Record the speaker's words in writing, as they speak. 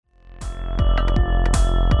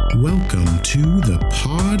Welcome to The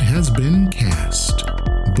Pod Has Been Cast,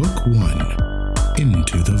 Book 1,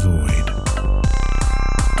 Into the Void.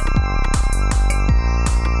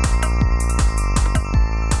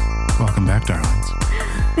 Welcome back, darlings.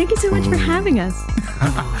 Thank you so much for having us.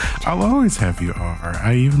 I'll always have you over.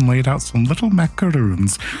 I even laid out some little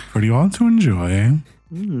macaroons for you all to enjoy.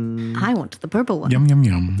 I want the purple one. Yum, yum,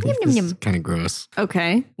 yum. Yum, yum, yum. Kind of gross.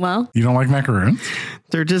 Okay, well, You don't like macaroons?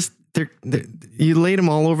 They're you laid them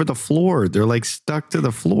all over the floor. They're like stuck to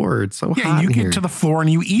the floor. It's so Yeah, hot you in get here. to the floor and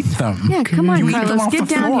you eat them. yeah, come on, You eat them Carlos, off get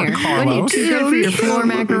the down floor, here. What are you, Carlos. too good for your floor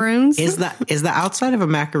macaroons? Is the outside of a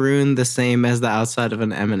macaroon the same as the outside of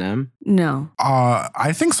an M&M? No.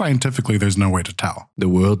 I think scientifically there's no way to tell. The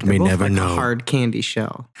world may Both never like know. a hard candy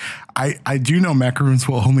shell. I do know macaroons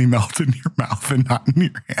will only melt in your mouth and not in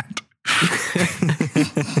your hand.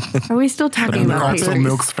 Are we still talking They're about also pastries?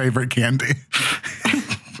 Milk's favorite candy.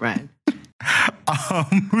 Right.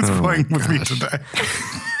 Who's playing with me gosh. today?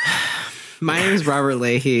 My name is Robert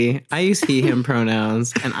Leahy. I use he, him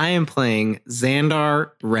pronouns, and I am playing Xandar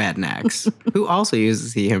Radnax, who also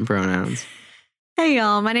uses he, him pronouns. Hey,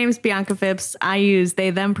 y'all. My name is Bianca Phipps. I use they,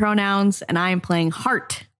 them pronouns, and I am playing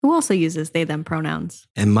Hart, who also uses they, them pronouns.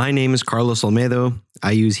 And my name is Carlos Olmedo.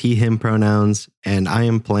 I use he, him pronouns, and I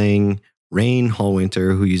am playing Rain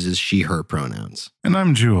Hallwinter, who uses she, her pronouns. And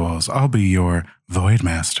I'm Jules. I'll be your Void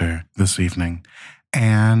Master this evening.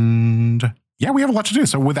 And yeah, we have a lot to do.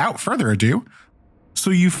 So without further ado, so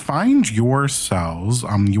you find yourselves,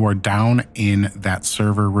 you are down in that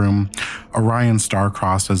server room. Orion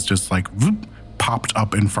Starcross has just like popped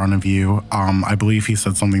up in front of you. I believe he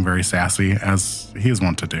said something very sassy, as he is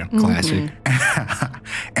wont to do. Classic.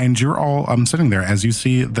 And you're all sitting there as you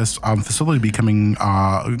see this facility becoming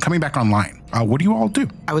coming back online. What do you all do?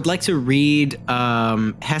 I would like to read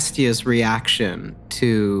Hestia's reaction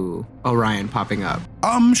to Orion popping up.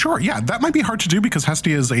 Sure. Yeah, that might be hard to do because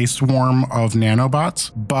Hestia is a swarm of nanobots,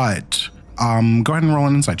 but go ahead and roll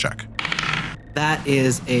an insight check. That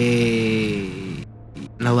is an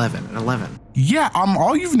 11. An 11. Yeah,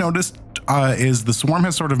 all you've noticed is the swarm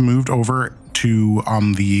has sort of moved over to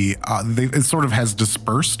it sort of has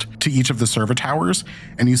dispersed to each of the server towers,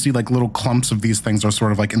 and you see like little clumps of these things are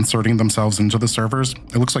sort of like inserting themselves into the servers.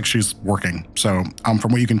 It looks like she's working. So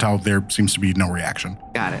from what you can tell, there seems to be no reaction.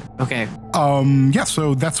 Got it. Okay. Yeah,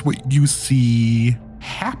 so that's what you see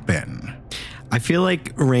happen. I feel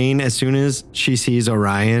like Rain, as soon as she sees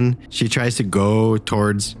Orion, she tries to go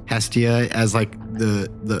towards Hestia as like the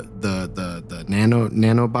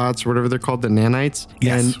nanobots or whatever they're called, the nanites.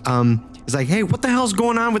 Yes. And it's like, hey, what the hell's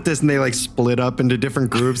going on with this? And they like split up into different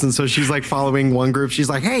groups. And so she's like following one group. She's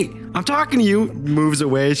like, hey, I'm talking to you. Moves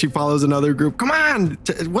away. She follows another group. Come on.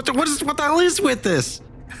 What the hell is with this?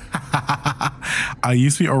 You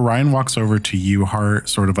see Orion walks over to you, Hart,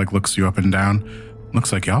 sort of like looks you up and down.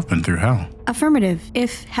 Looks like y'all have been through hell. Affirmative.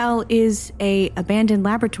 If hell is a abandoned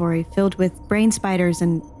laboratory filled with brain spiders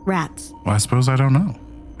and rats, Well, I suppose I don't know.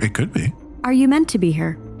 It could be. are you meant to be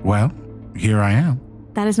here? Well, here I am.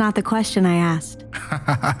 That is not the question I asked.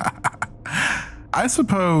 I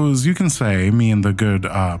suppose you can say me and the good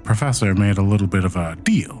professor made a little bit of a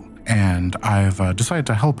deal, and I've decided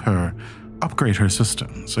to help her upgrade her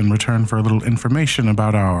systems in return for a little information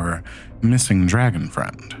about our missing dragon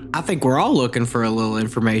friend. I think we're all looking for a little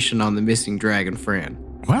information on the missing dragon friend.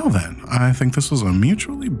 Well then, I think this is a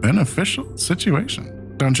mutually beneficial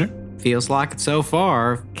situation, don't you? Feels like it so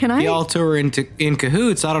far. Can I- If y'all two are in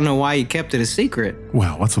cahoots, I don't know why you kept it a secret.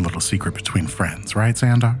 Well, what's a little secret between friends, right,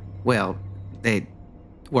 Xandar? Well,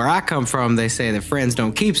 where I come from, they say that friends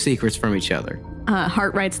don't keep secrets from each other.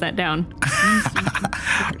 Hart writes that down.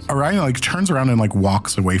 Orion like turns around and like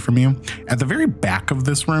walks away from you. At the very back of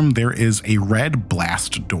this room, there is a red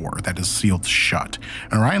blast door that is sealed shut.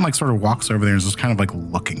 And Orion like sort of walks over there and is just kind of like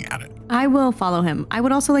looking at it. I will follow him. I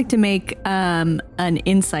would also like to make an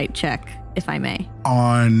insight check, if I may.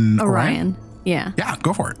 On Orion. Yeah. Yeah,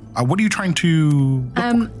 go for it. What are you trying to look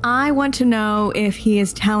for? I want to know if he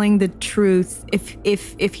is telling the truth,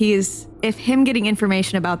 if him getting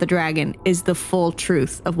information about the dragon is the full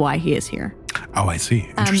truth of why he is here. Oh, I see.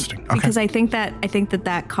 Interesting. Okay. Because I think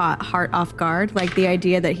that caught Hart off guard, like the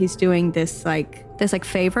idea that he's doing this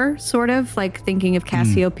favor, sort of like thinking of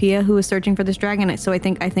Cassiopeia, who was searching for this dragon. So I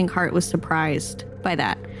think Hart was surprised by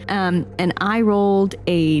that. And I rolled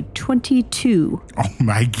a 22. Oh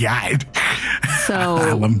my God.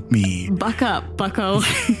 So Let me buck up, bucko.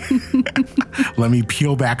 let me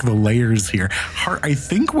peel back the layers here. Hart, I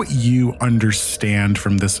think what you understand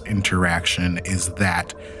from this interaction is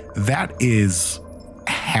that is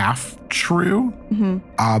half true,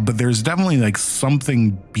 but there's definitely like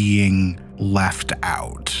something being left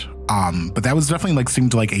out. But that was definitely like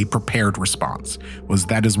seemed like a prepared response.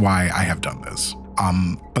 That is why I have done this.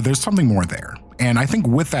 But there's something more there. And I think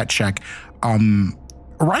with that check,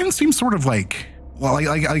 Orion seems sort of like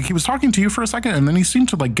he was talking to you for a second, and then he seemed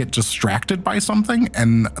to like get distracted by something,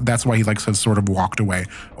 and that's why he like has sort of walked away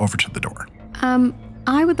over to the door.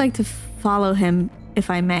 I would like to follow him if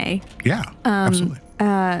I may. Yeah, absolutely.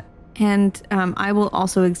 And I will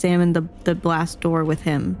also examine the blast door with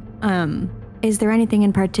him. Is there anything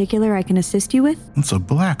in particular I can assist you with? It's a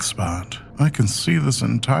black spot. I can see this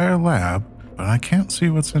entire lab, but I can't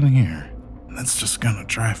see what's in here. That's just gonna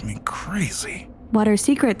drive me crazy. What are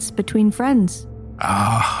secrets between friends?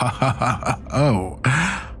 Oh,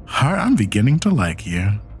 I'm beginning to like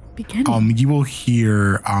you. Beginning? You will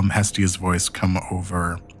hear Hestia's voice come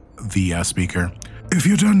over the speaker. If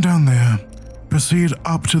you're done down there, proceed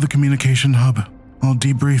up to the communication hub. I'll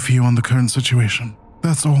debrief you on the current situation.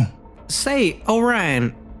 That's all. Say,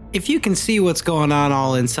 Orion, if you can see what's going on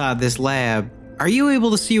all inside this lab, are you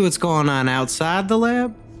able to see what's going on outside the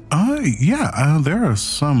lab? Yeah, there are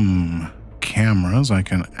some cameras I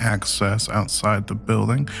can access outside the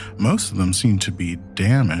building. Most of them seem to be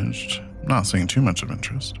damaged. Not seeing too much of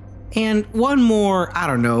interest. And one more, I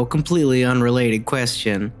don't know, completely unrelated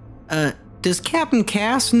question. Does Captain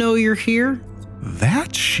Cass know you're here?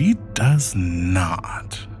 That she does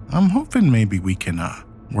not. I'm hoping maybe we can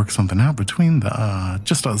work something out between the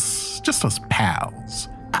just us pals.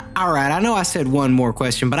 All right, I know I said one more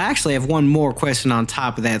question, but I actually have one more question on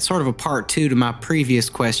top of that, sort of a part 2 to my previous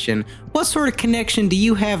question. What sort of connection do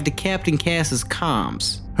you have to Captain Cass's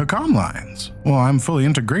comms? Her comm lines. Well, I'm fully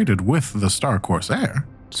integrated with the Star Corsair.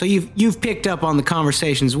 So you've picked up on the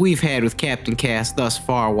conversations we've had with Captain Cass thus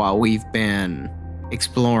far while we've been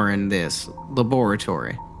exploring this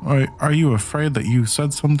laboratory. Are you afraid that you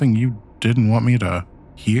said something you didn't want me to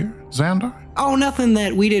hear, Xandar? Oh, nothing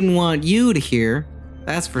that we didn't want you to hear.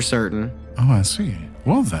 That's for certain. Oh, I see.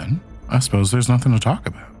 Well then, I suppose there's nothing to talk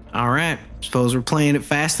about. All right. Suppose we're playing it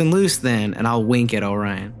fast and loose then, and I'll wink at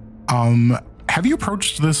Orion. Have you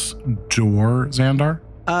approached this door, Xandar?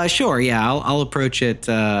 Sure, yeah. I'll approach it.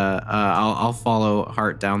 I'll follow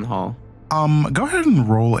Hart down the hall. Go ahead and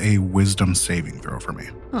roll a wisdom saving throw for me.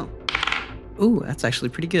 Oh. Ooh, that's actually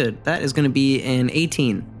pretty good. That is going to be an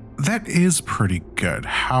 18. That is pretty good.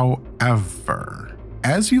 However,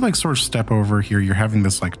 as you like sort of step over here, you're having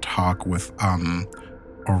this like talk with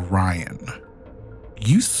Orion.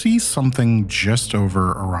 You see something just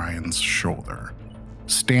over Orion's shoulder,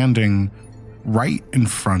 standing right in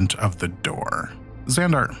front of the door.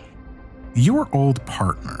 Xandar, your old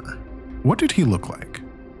partner, what did he look like?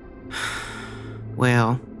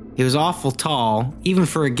 Well, he was awful tall, even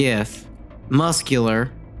for a Gith.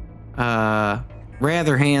 Muscular,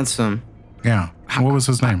 rather handsome. Yeah. What was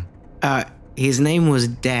his name? His name was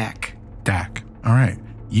Dak. Dak. All right.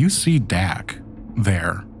 You see Dak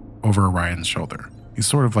there over Orion's shoulder. He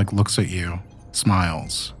sort of like looks at you,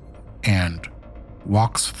 smiles, and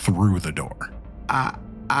walks through the door. I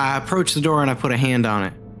approach the door and I put a hand on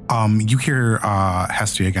it. You hear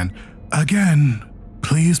Hestia again. Again,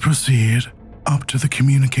 please proceed up to the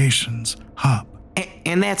communications hub.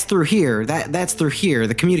 And that's through here. That's through here.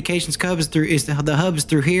 The communications hub is through. The hub is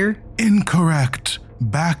through here? Incorrect.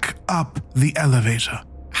 Back up the elevator.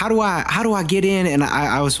 How do I get in? And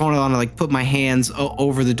I was wanting to like put my hands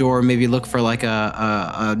over the door, maybe look for like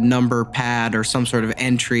a number pad or some sort of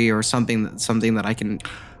entry or something that I can.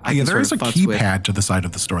 Yeah, there is a keypad to the side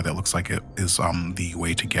of the store that looks like it is the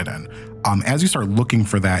way to get in. As you start looking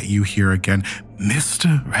for that, you hear again,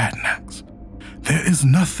 Mr. Radnax, there is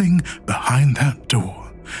nothing behind that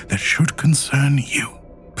door that should concern you.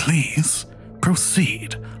 Please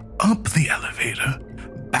proceed up the elevator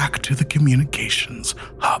back to the communications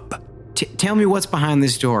hub. Tell me what's behind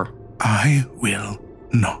this door. I will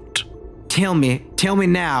not. Tell me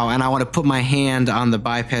now, and I want to put my hand on the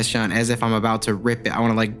bypass shunt as if I'm about to rip it. I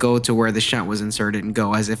want to like go to where the shunt was inserted and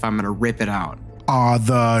go as if I'm going to rip it out.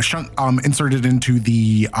 The shunt inserted into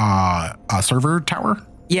the server tower?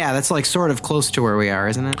 Yeah, that's like sort of close to where we are,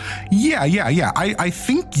 isn't it? Yeah. I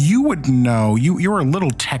think you would know, you're a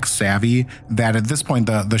little tech savvy that at this point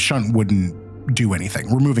the shunt wouldn't do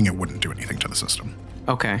anything. Removing it wouldn't do anything to the system.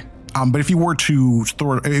 Okay. But if you were to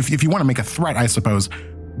if you want to make a threat, I suppose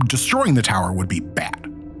destroying the tower would be bad.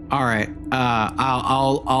 All right.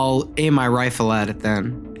 I'll aim my rifle at it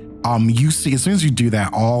then. You see, as soon as you do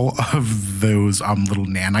that, all of those little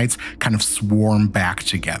nanites kind of swarm back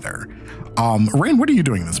together. Rain, what are you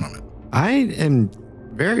doing in this moment? I am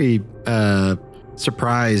very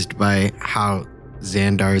surprised by how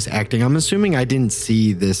Xandar is acting. I'm assuming I didn't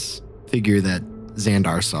see this figure that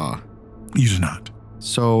Xandar saw. You do not.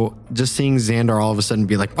 So just seeing Xandar all of a sudden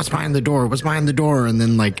be like, what's behind the door? What's behind the door? And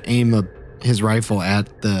then like aim his rifle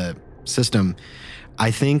at the system. I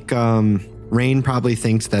think Rain probably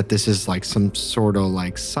thinks that this is like some sort of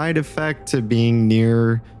like side effect to being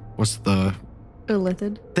near, what's the...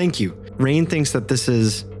 Illithid. Thank you. Rain thinks that this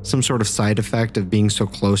is some sort of side effect of being so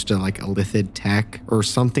close to like Illithid tech or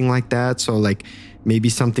something like that. So like maybe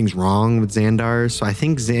something's wrong with Xandar. So I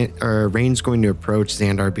think Rain's going to approach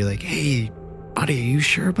Xandar and be like, hey, buddy, are you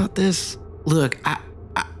sure about this? Look,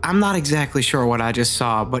 I'm not exactly sure what I just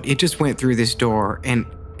saw, but it just went through this door. And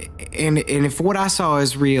if what I saw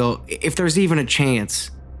is real, if there's even a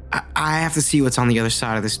chance, I have to see what's on the other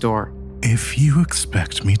side of this door. If you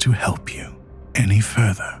expect me to help you any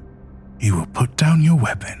further, you will put down your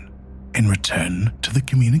weapon and return to the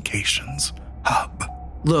communications hub.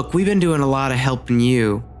 Look, we've been doing a lot of helping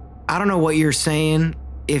you. I don't know what you're saying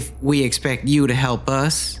if we expect you to help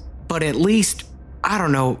us, but at least, I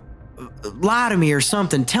don't know, lie to me or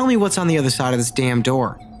something. Tell me what's on the other side of this damn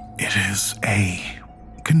door. It is a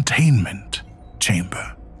containment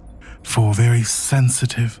chamber for very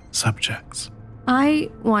sensitive subjects. I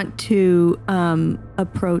want to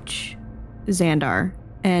approach Xandar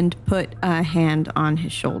and put a hand on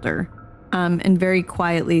his shoulder and very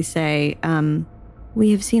quietly say,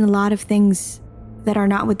 we have seen a lot of things that are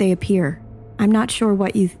not what they appear. I'm not sure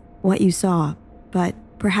what you saw, but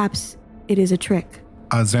perhaps it is a trick.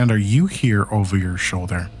 Xandar, you hear over your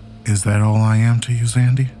shoulder. Is that all I am to you,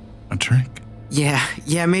 Xandy? A trick?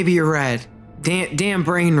 Yeah, maybe you're right. Damn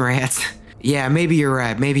brain rats. Yeah, maybe you're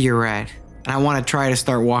right. And I want to try to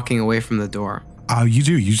start walking away from the door. You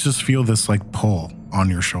do. You just feel this like pull on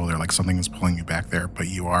your shoulder, like something is pulling you back there, but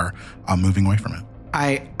you are moving away from it.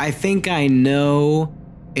 I think I know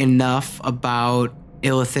enough about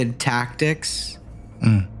Illithid tactics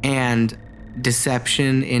and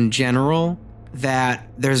deception in general that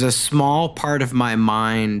there's a small part of my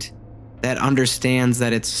mind that understands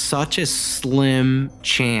that it's such a slim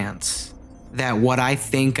chance that what I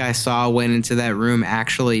think I saw went into that room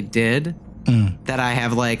actually did, that I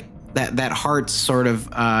have like that heart's sort of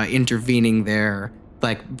intervening there,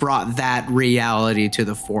 like brought that reality to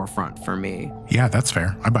the forefront for me. Yeah, that's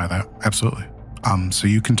fair. I buy that. Absolutely. So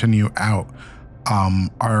you continue out.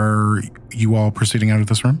 Are you all proceeding out of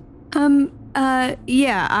this room?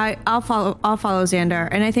 Yeah, I'll follow Xandar,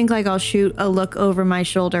 and I think like I'll shoot a look over my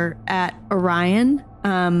shoulder at Orion,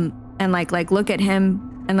 and like look at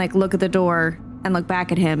him and like look at the door and look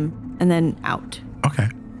back at him and then out. Okay.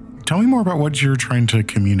 Tell me more about what you're trying to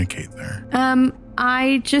communicate there.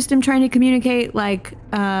 I just am trying to communicate like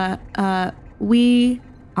we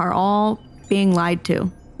are all being lied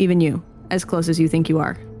to, even you, as close as you think you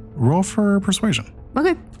are. Roll for persuasion.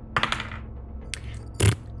 Okay.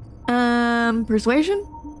 Persuasion?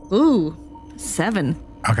 Ooh, 7.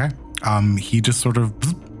 Okay. He just sort of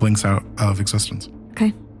blinks out of existence.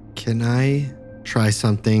 Okay. Can I try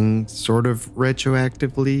something sort of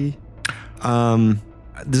retroactively?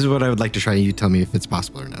 This is what I would like to try. You tell me if it's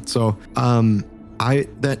possible or not. So,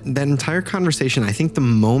 that entire conversation, I think the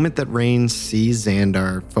moment that Rain sees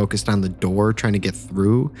Xandar focused on the door trying to get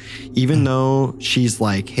through, even though she's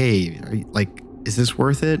like, hey, is this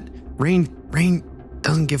worth it? Rain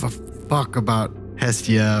doesn't give a fuck about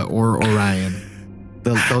Hestia or Orion.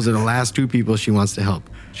 Those are the last two people she wants to help.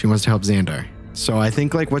 She wants to help Xandar. So I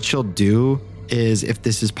think like what she'll do is, if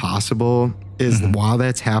this is possible, is while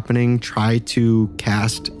that's happening, try to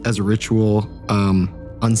cast as a ritual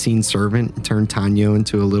Unseen Servant and turn Tanyo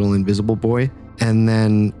into a little invisible boy. And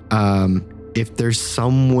then if there's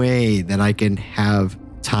some way that I can have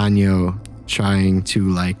Tanyo trying to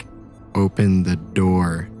like open the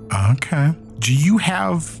door. Okay. Do you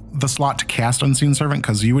have the slot to cast Unseen Servant?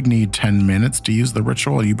 Because you would need 10 minutes to use the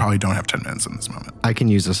ritual, and you probably don't have 10 minutes in this moment. I can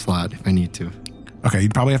use a slot if I need to. Okay,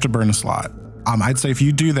 you'd probably have to burn a slot. I'd say if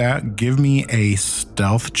you do that, give me a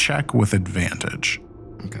stealth check with advantage.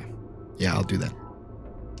 Okay. Yeah, I'll do that.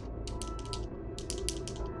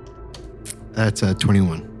 That's a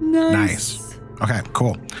 21. Nice. Okay,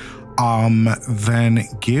 cool. Then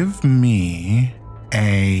give me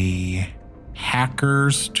a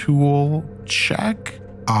hacker's tool check.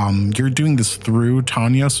 You're doing this through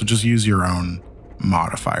Tanya, so just use your own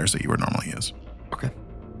modifiers that you would normally use. Okay.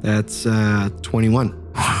 That's 21.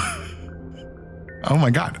 Oh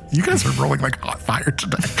my God. You guys are rolling like hot fire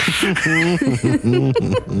today.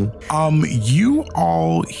 You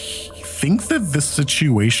all think that this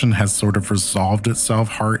situation has sort of resolved itself.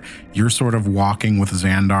 Hart, you're sort of walking with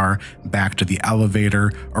Xandar back to the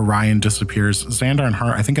elevator. Orion disappears. Xandar and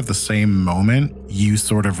Hart, I think at the same moment, you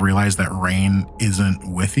sort of realize that Rain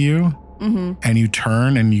isn't with you. and you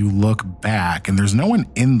turn and you look back, and there's no one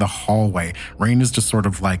in the hallway. Rain is just sort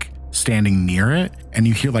of like standing near it, and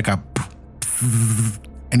you hear like a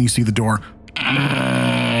and you see the door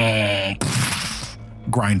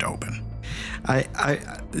grind open. I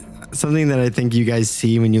something that I think you guys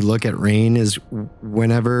see when you look at Rain is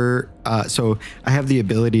whenever so I have the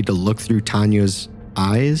ability to look through Tanya's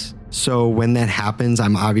eyes. So when that happens,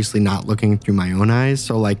 I'm obviously not looking through my own eyes.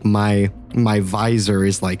 So like my visor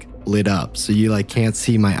is like lit up. So you like can't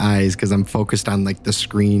see my eyes because I'm focused on like the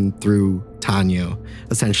screen through Tanya,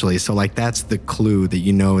 essentially. So like that's the clue that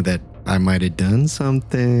you know that I might have done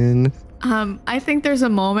something. I think there's a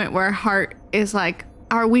moment where Hart is like,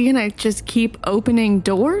 are we gonna just keep opening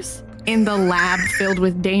doors in the lab filled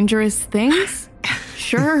with dangerous things?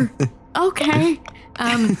 Sure. Okay.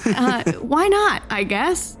 Why not, I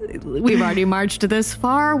guess? We've already marched this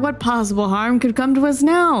far. What possible harm could come to us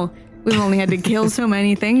now? We've only had to kill so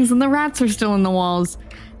many things and the rats are still in the walls.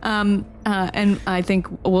 And I think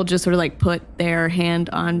we'll just sort of like put their hand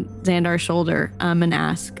on Xandar's shoulder and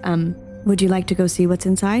ask, would you like to go see what's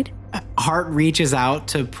inside? Hart reaches out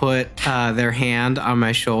to put their hand on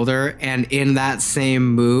my shoulder, and in that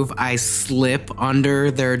same move, I slip under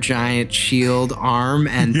their giant shield arm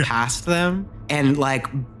and past them, and like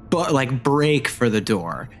break for the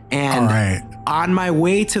door. And on my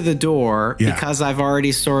way to the door, because I've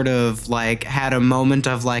already sort of like had a moment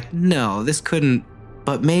of like, no, this couldn't,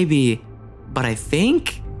 but maybe, but I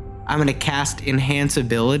think I'm going to cast Enhance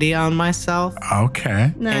Ability on myself.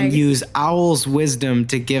 Okay. Nice. And use Owl's Wisdom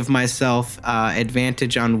to give myself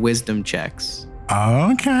advantage on wisdom checks.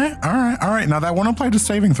 Okay. All right. Now that won't apply to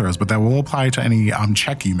saving throws, but that will apply to any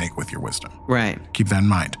check you make with your wisdom. Right. Keep that in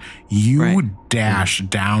mind. You dash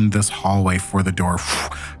down this hallway for the door,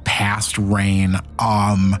 past Rain.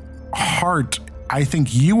 Hart, I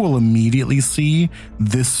think you will immediately see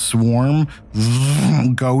this swarm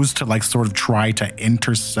goes to like sort of try to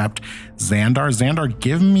intercept Xandar. Xandar,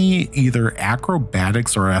 give me either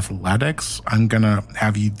acrobatics or athletics. I'm going to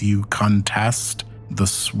have you contest the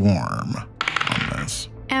swarm on this.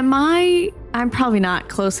 I'm probably not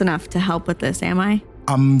close enough to help with this, am I?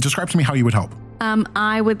 Describe to me how you would help.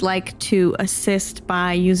 I would like to assist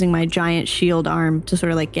by using my giant shield arm to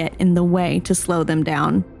sort of like get in the way to slow them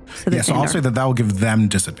down. So I'll say that will give them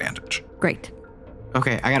disadvantage. Great.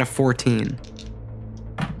 Okay, I got a 14.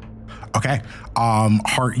 Okay.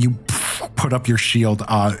 Hart, you put up your shield.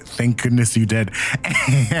 Thank goodness you did.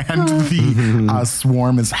 And the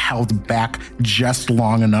swarm is held back just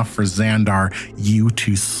long enough for Xandar, you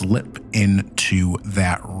to slip into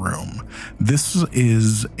that room. This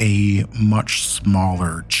is a much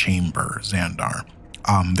smaller chamber, Xandar.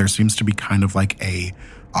 There seems to be kind of like a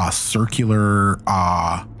circular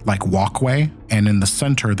like walkway, and in the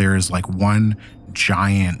center there is like one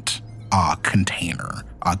giant container,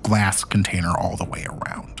 a glass container all the way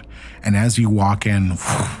around. And as you walk in,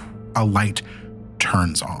 a light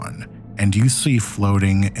turns on, and you see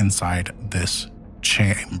floating inside this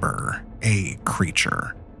chamber a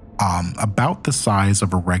creature about the size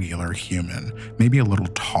of a regular human, maybe a little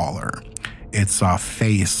taller. Its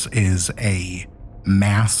face is a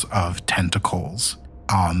mass of tentacles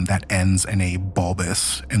that ends in a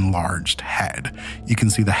bulbous, enlarged head. You can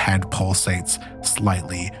see the head pulsates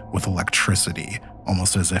slightly with electricity,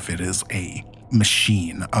 almost as if it is a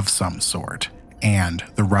machine of some sort. And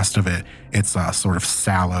the rest of it, it's a sort of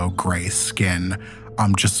sallow gray skin,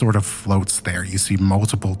 just sort of floats there. You see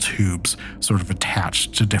multiple tubes sort of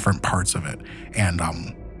attached to different parts of it. And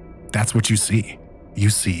that's what you see. You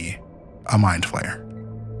see a mind flayer.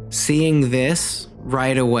 Seeing this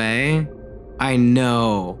right away, I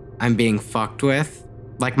know I'm being fucked with.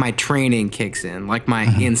 Like my training kicks in, like my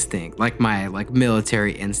instinct, like my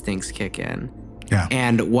military instincts kick in. Yeah.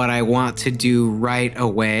 And what I want to do right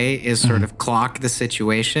away is sort of clock the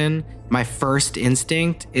situation. My first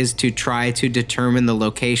instinct is to try to determine the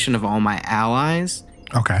location of all my allies.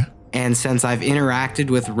 Okay. And since I've interacted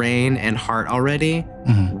with Rain and Hart already,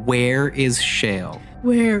 where is Shale?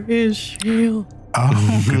 Where is Shale?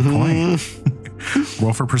 Oh, good point.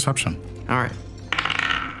 Roll for perception. All right.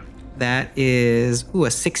 That is,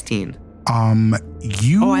 a 16.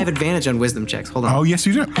 You... Oh, I have advantage on wisdom checks. Hold on. Oh, yes,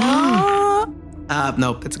 you do.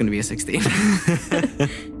 Nope, it's going to be a 16.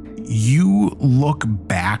 You look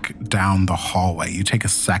back down the hallway. You take a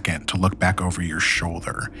second to look back over your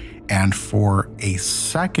shoulder. And for a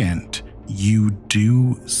second, you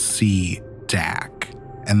do see Dak.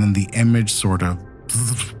 And then the image sort of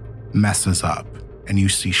messes up. And you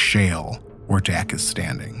see Shale where Dak is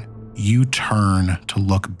standing. You turn to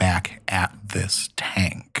look back at this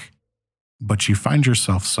tank. But you find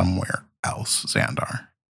yourself somewhere else, Xandar.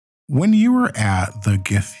 when you were at the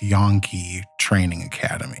Githyanki Training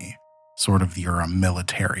Academy, sort of your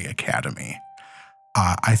military academy,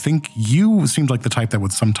 I think you seemed like the type that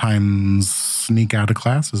would sometimes sneak out of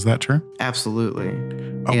class. Is that true? Absolutely.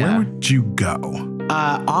 Where would you go?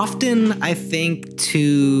 Often, I think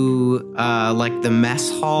to like the mess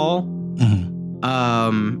hall.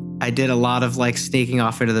 Mm-hmm. I did a lot of like sneaking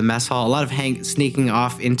off into the mess hall, a lot of sneaking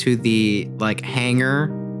off into the like hangar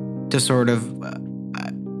to sort of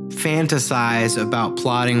fantasize about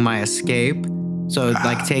plotting my escape. So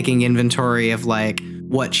like taking inventory of like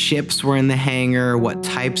what ships were in the hangar, what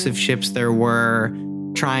types of ships there were,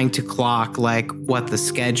 trying to clock like what the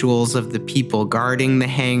schedules of the people guarding the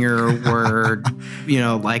hangar were,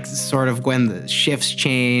 like sort of when the shifts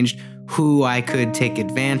changed, who I could take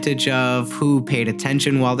advantage of, who paid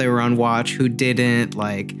attention while they were on watch, who didn't,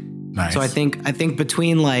 like. Nice. So I think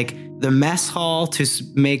between like the mess hall to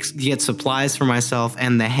get supplies for myself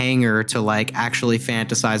and the hangar to like actually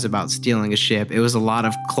fantasize about stealing a ship, it was a lot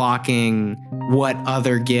of clocking what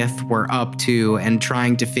other Gith were up to and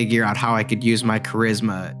trying to figure out how I could use my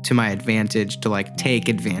charisma to my advantage to like take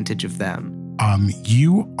advantage of them.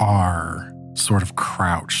 You are sort of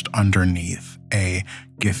crouched underneath a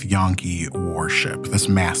Githyanki warship, this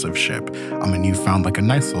massive ship. And you found like a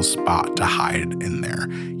nice little spot to hide in there.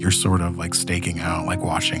 You're sort of like staking out, like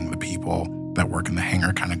watching the people that work in the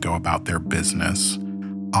hangar kind of go about their business.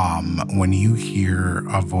 When you hear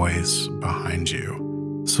a voice behind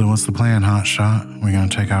you, so what's the plan, hotshot? We're gonna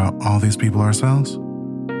take out all these people ourselves?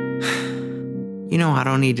 I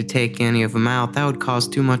don't need to take any of them out. That would cause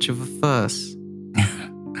too much of a fuss.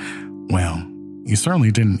 Well, you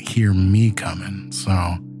certainly didn't hear me coming,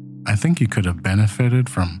 so I think you could have benefited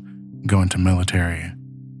from going to military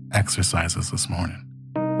exercises this morning.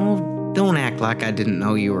 Well, don't act like I didn't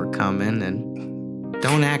know you were coming, and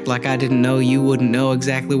don't act like I didn't know you wouldn't know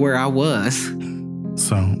exactly where I was.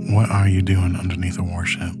 So, what are you doing underneath a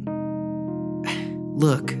warship?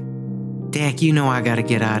 Look, Dak, I gotta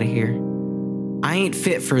get out of here. I ain't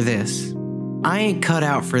fit for this. I ain't cut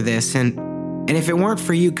out for this, and if it weren't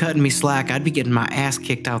for you cutting me slack, I'd be getting my ass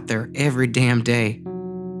kicked out there every damn day.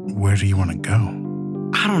 Where do you want to go?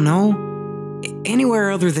 I don't know.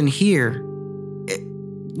 Anywhere other than here.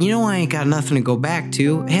 I ain't got nothing to go back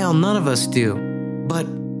to. Hell, none of us do. But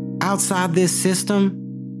outside this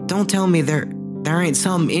system, don't tell me there ain't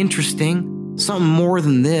something interesting, something more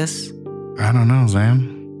than this. I don't know,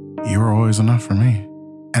 Zam. You were always enough for me.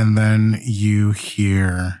 And then you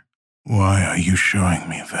hear, why are you showing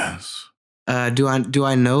me this? Do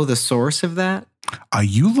I know the source of that?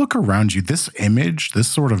 You look around you. This image, this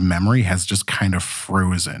sort of memory has just kind of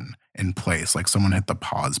frozen in place, like someone hit the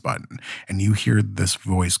pause button, and you hear this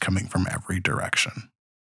voice coming from every direction.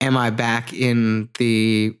 Am I back in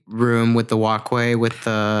the room with the walkway with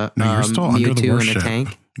the No, you're still under the Mewtwo warship. in a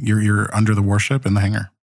tank? You're under the warship in the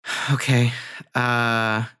hangar. Okay.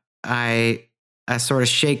 I sort of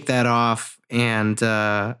shake that off, and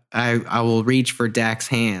I will reach for Dak's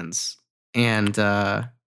hands, and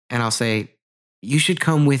I'll say, "You should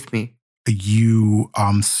come with me." You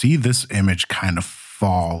see this image kind of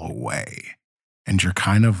fall away, and you're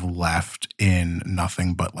kind of left in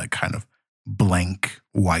nothing but like kind of blank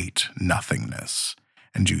white nothingness.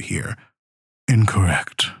 And you hear,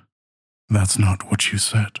 incorrect. That's not what you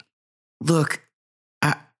said. Look,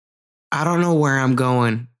 I don't know where I'm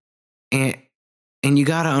going, and you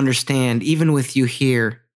got to understand, even with you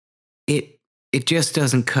here, it just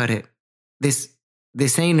doesn't cut it. This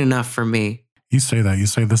ain't enough for me. You say that. You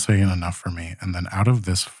say this ain't enough for me. And then out of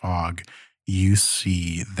this fog, you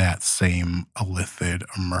see that same Illithid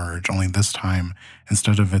emerge. Only this time,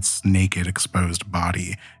 instead of its naked, exposed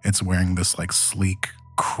body, it's wearing this like sleek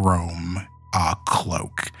chrome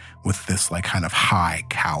cloak with this like kind of high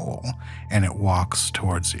cowl. And it walks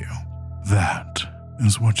towards you. That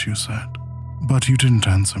is what you said. But you didn't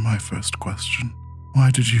answer my first question.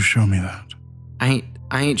 Why did you show me that? I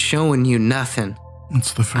ain't showing you nothing.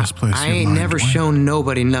 It's the first place I your ain't mind never went. shown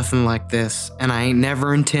nobody nothing like this, and I ain't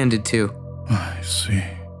never intended to. I see.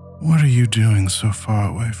 What are you doing so far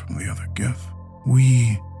away from the other Gith?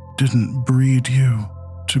 We didn't breed you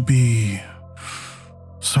to be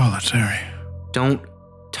solitary. Don't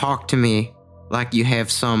talk to me like you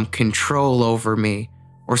have some control over me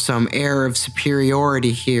or some air of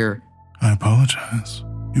superiority here. I apologize.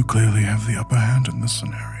 You clearly have the upper hand in this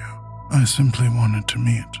scenario. I simply wanted to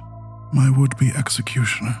meet my would-be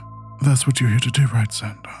executioner. That's what you're here to do, right,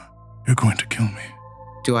 Xandar? You're going to kill me.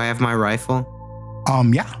 Do I have my rifle?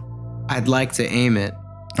 Yeah. I'd like to aim it.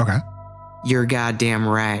 Okay. You're goddamn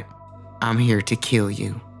right. I'm here to kill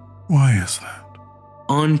you. Why is that?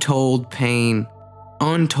 Untold pain,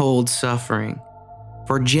 untold suffering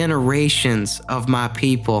for generations of my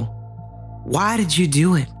people. Why did you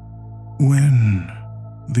do it? When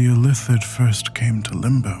the Illithid first came to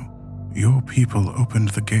Limbo, your people opened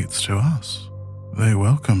the gates to us. They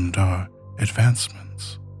welcomed our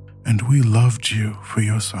advancements, and we loved you for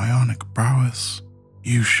your psionic prowess.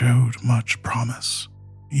 You showed much promise.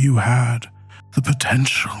 You had the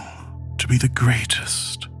potential to be the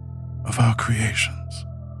greatest of our creations.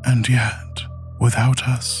 And yet, without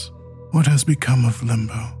us, what has become of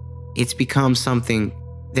Limbo? It's become something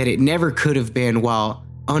that it never could have been while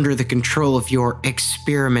under the control of your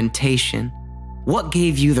experimentation. What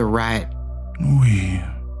gave you the right? We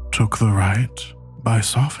took the right by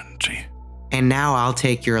sovereignty. And now I'll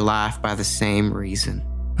take your life by the same reason.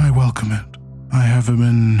 I welcome it. I have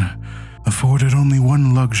been afforded only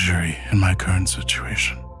one luxury in my current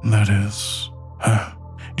situation. That is her.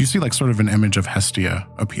 Do you see like sort of an image of Hestia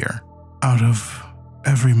appear? Out of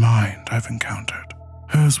every mind I've encountered,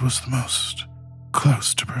 hers was the most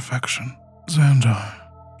close to perfection. Xandar,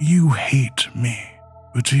 you hate me,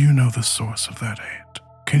 but do you know the source of that hate?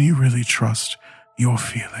 Can you really trust your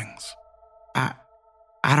feelings?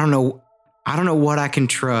 I don't know what I can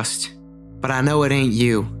trust, but I know it ain't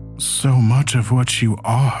you. So much of what you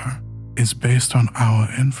are is based on our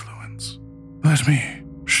influence. Let me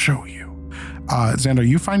show you. Xandar,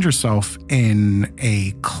 you find yourself in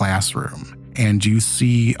a classroom, and you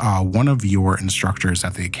see one of your instructors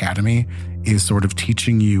at the academy is sort of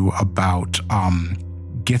teaching you about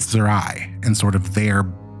Githzerai and sort of their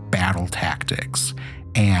battle tactics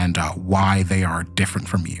and why they are different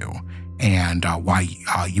from you and why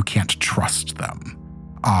you can't trust them.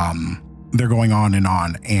 They're going on,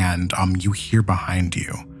 and you hear behind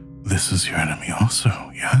you, this is your enemy also,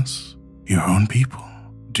 yes? Your own people.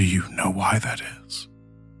 Do you know why that is?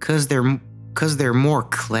 'Cause they're more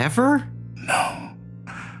clever? No,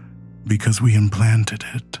 because we implanted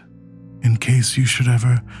it. In case you should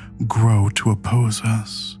ever grow to oppose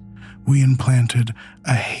us, we implanted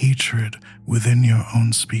a hatred within your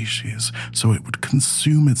own species so it would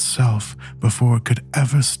consume itself before it could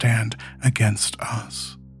ever stand against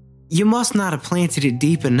us. You must not have planted it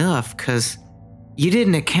deep enough, 'cause you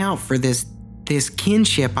didn't account for this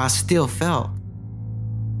kinship I still felt.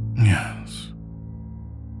 Yes.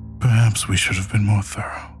 Perhaps we should have been more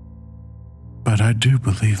thorough. But I do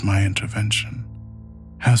believe my intervention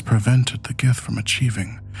has prevented the Gith from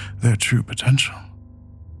achieving their true potential.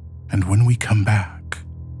 And when we come back,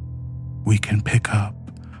 we can pick up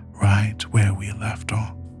right where we left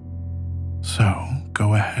off. So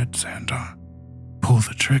go ahead, Xandar. Pull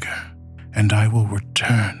the trigger, and I will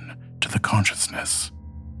return to the consciousness.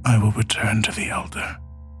 I will return to the Elder,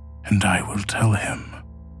 and I will tell him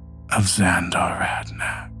of Xandar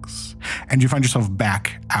Adnax. And you find yourself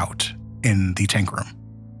back out in the tank room.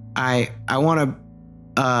 I want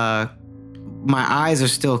to, my eyes are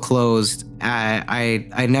still closed.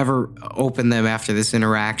 I never open them after this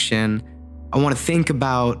interaction. I want to think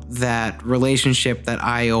about that relationship that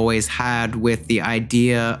I always had with the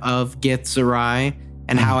idea of Githzerai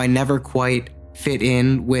and how I never quite fit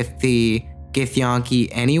in with the Githyanki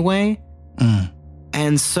anyway.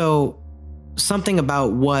 And so something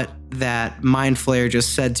about what that Mind Flayer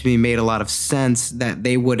just said to me made a lot of sense, that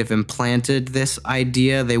they would have implanted this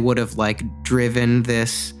idea. They would have like driven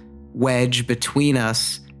this wedge between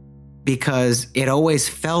us because it always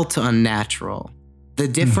felt unnatural. The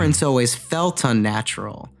difference always felt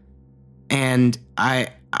unnatural. And I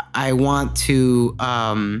want to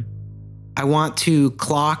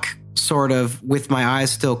clock sort of with my eyes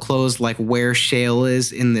still closed, like where Shale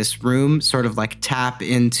is in this room, sort of like tap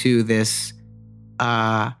into this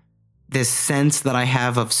this sense that I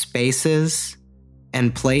have of spaces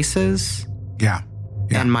and places. Yeah.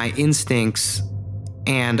 And my instincts.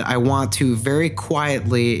 And I want to very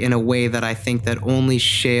quietly, in a way that I think that only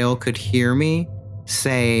Shale could hear me,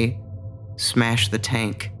 say, smash the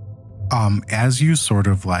tank. As you sort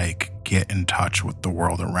of like get in touch with the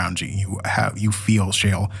world around you, you feel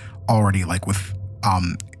Shale already like with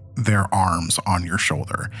their arms on your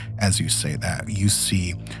shoulder. As you say that, you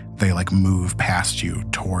see they like move past you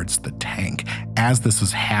towards the tank. As this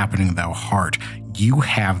is happening though, Hart, you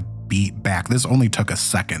have beat back. This only took a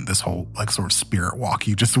second, this whole like sort of spirit walk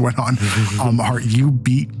you just went on. Hart, you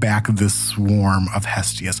beat back this swarm of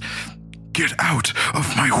Hestias. Get out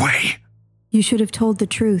of my way. You should have told the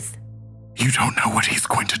truth. You don't know what he's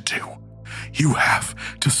going to do. You have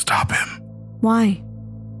to stop him. Why?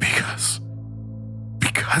 Because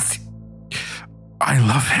I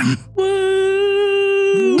love him.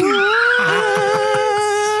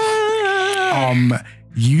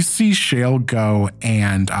 You see Shale go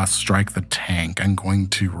and strike the tank. I'm going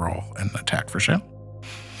to roll an attack for Shale.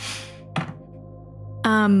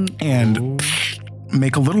 And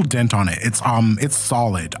make a little dent on it. It's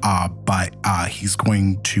solid, but he's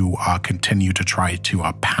going to continue to try to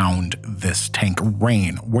pound this tank.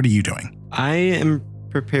 Rain, what are you doing? I am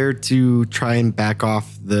prepared to try and back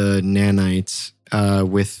off the nanites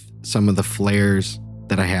with some of the flares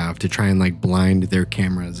that I have to try and like blind their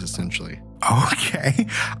cameras, essentially. Okay.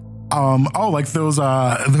 Like those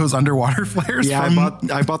underwater flares. Yeah,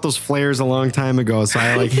 I bought those flares a long time ago, so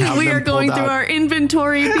I like have We them are going pulled through out. our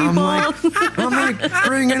inventory, people. I'm like,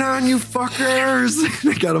 bring it on, you fuckers!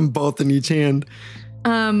 I got them both in each hand.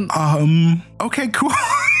 Okay, cool.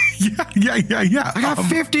 Yeah. I got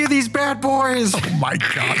 50 of these bad boys. Oh my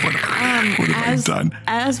God! What have I done?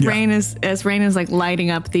 As Rain is like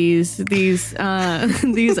lighting up these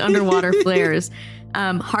underwater flares,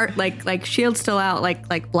 Heart like shield still out,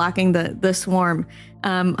 like blocking the swarm.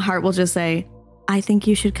 Heart will just say, "I think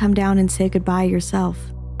you should come down and say goodbye yourself."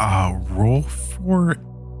 Roll for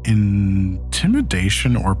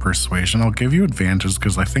intimidation or persuasion. I'll give you advantage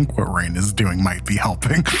because I think what Rain is doing might be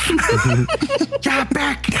helping. Yeah,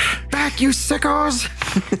 back, you sickos!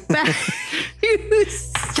 Back, you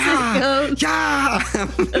sickos. Yeah.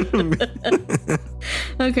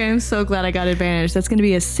 Okay, I'm so glad I got advantage. That's going to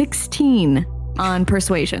be a 16 on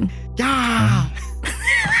persuasion. Yeah.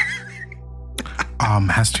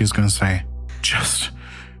 Hestia's going to say, just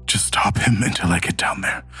stop him until I get down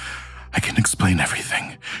there. I can explain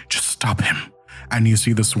everything. Just stop him. And you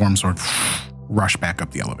see the swarm sort of rush back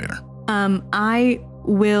up the elevator. I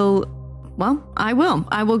will go,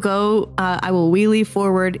 I will wheelie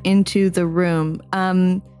forward into the room.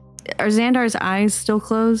 Are Xandar's eyes still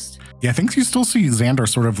closed? Yeah, I think you still see Xandar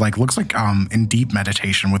sort of like, looks like in deep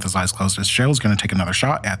meditation with his eyes closed. As Shale's going to take another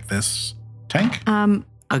shot at this tank.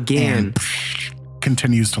 Again. And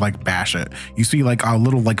continues to like bash it. You see like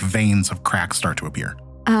little like veins of cracks start to appear.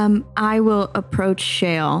 I will approach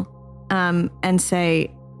Shale and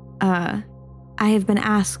say, I have been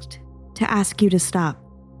asked to ask you to stop.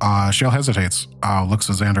 Shale hesitates, looks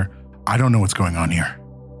at Xandar. I don't know what's going on here.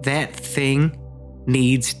 That thing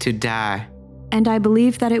needs to die. And I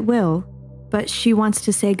believe that it will, but she wants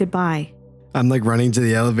to say goodbye. I'm like running to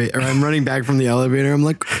the elevator, or I'm running back from the elevator. I'm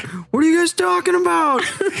like, what are you guys talking about?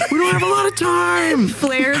 We don't have a lot of time.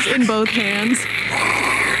 Flares in both hands.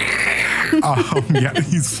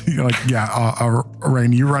 He's like,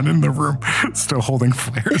 Rain, you run in the room, still holding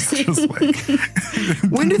flares, just like.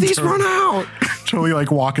 When do these run out? Totally like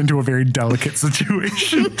walk into a very delicate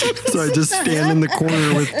situation. So I just stand in the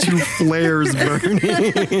corner with 2 flares burning.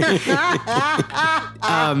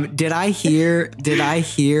 Did I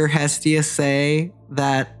hear Hestia say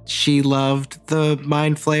that she loved the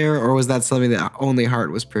mind flayer, or was that something that only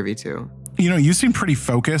Heart was privy to? You seem pretty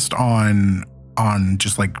focused on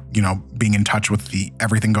just like, being in touch with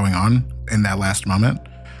everything going on in that last moment.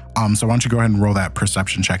 So why don't you go ahead and roll that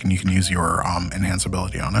perception check, and you can use your enhance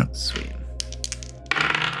ability on it. Sweet.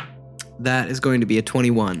 That is going to be a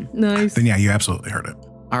 21. Nice. Then yeah, you absolutely heard it.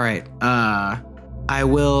 All right. I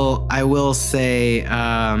will say,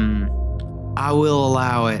 I will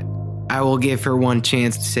allow it. I will give her one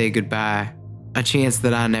chance to say goodbye. A chance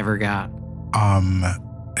that I never got.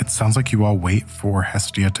 It sounds like you all wait for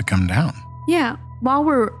Hestia to come down. Yeah. While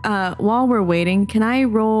we're waiting, can I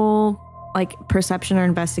roll like perception or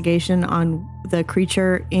investigation on the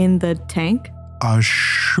creature in the tank?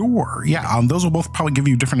 Sure. Yeah. Those will both probably give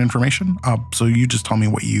you different information. So you just tell me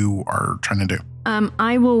what you are trying to do.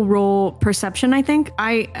 I will roll perception, I think.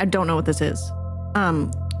 I don't know what this is.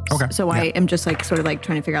 Okay. So I am just like sort of like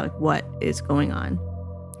trying to figure out like what is going on.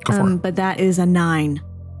 Go for it. But that is a 9.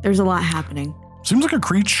 There's a lot happening. Seems like a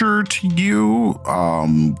creature to you,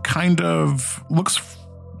 kind of looks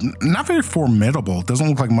not very formidable. Doesn't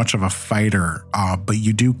look like much of a fighter, but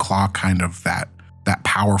you do clock kind of that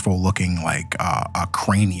powerful looking like a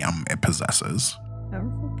cranium it possesses.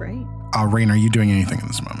 Powerful brain. Rain, are you doing anything in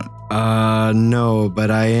this moment? No, but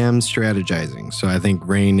I am strategizing. So I think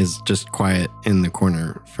Rain is just quiet in the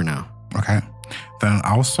corner for now. Okay. Then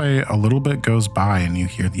I'll say a little bit goes by and you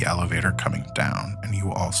hear the elevator coming down, and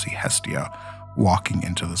you all see Hestia walking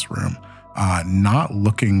into this room, not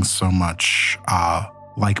looking so much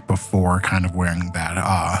like before, kind of wearing that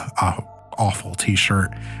awful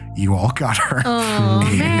t-shirt you all got her. Oh,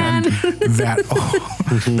 and man.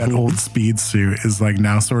 that old speed suit is like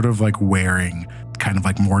now sort of like wearing kind of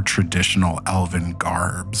like more traditional elven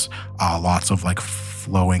garbs, lots of like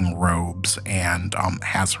flowing robes, and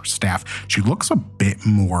has her staff. She looks a bit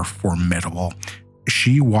more formidable.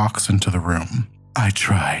 She walks into the room. I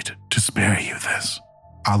tried to spare you this.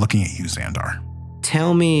 looking at you, Xandar.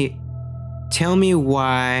 Tell me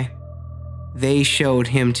why they showed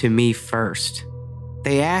him to me first.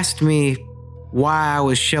 They asked me why I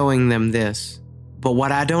was showing them this, but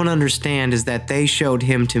what I don't understand is that they showed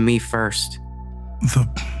him to me first. The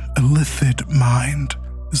Illithid mind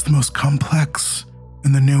is the most complex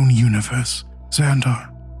in the known universe,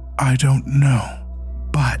 Xandar. I don't know,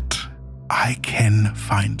 but I can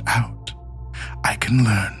find out. I can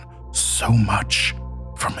learn so much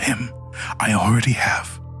from him. I already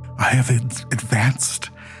have. I have advanced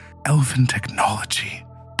elven technology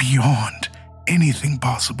beyond anything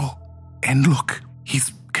possible. And look,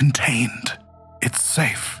 he's contained. It's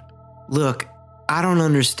safe. Look, I don't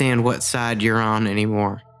understand what side you're on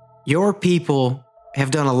anymore. Your people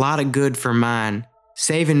have done a lot of good for mine,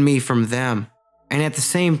 saving me from them. And at the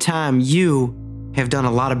same time, you have done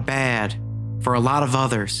a lot of bad for a lot of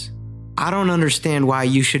others. I don't understand why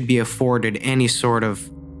you should be afforded any sort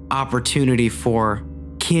of opportunity for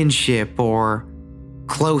kinship or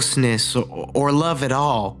closeness or love at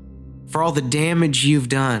all for all the damage you've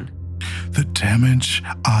done. The damage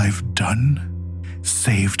I've done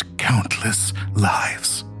saved countless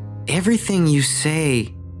lives. Everything you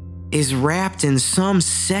say is wrapped in some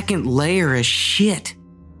second layer of shit.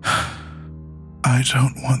 I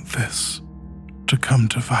don't want this to come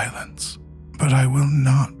to violence, but I will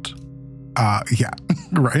not. Yeah,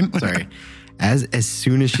 right? Sorry. As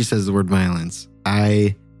soon as she says the word violence,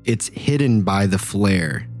 it's hidden by the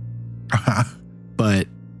flare. But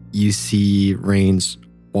you see Rain's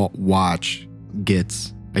watch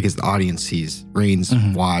gets, I guess the audience sees Rain's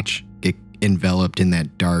watch get enveloped in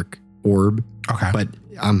that dark orb. Okay. But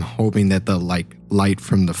I'm hoping that the light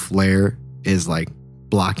from the flare is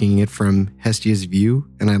blocking it from Hestia's view.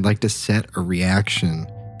 And I'd like to set a reaction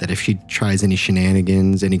that if she tries any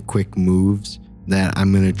shenanigans, any quick moves, that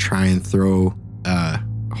I'm going to try and throw a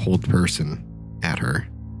hold person at her.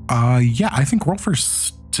 Yeah, I think roll for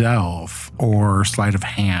stealth or sleight of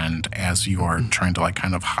hand as you are trying to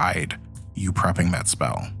kind of hide you prepping that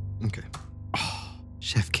spell. Okay. Oh,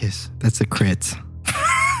 chef kiss. That's a crit.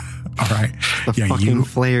 All right. The fucking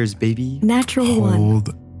flares, baby. Natural one.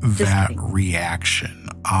 Hold that reaction.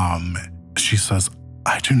 She says,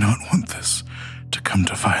 I do not want this to come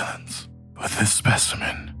to violence, but this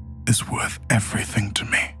specimen is worth everything to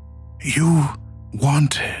me. You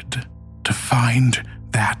wanted to find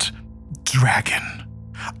that dragon.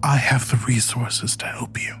 I have the resources to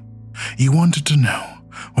help you. You wanted to know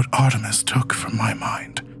what Artemis took from my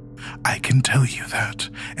mind. I can tell you that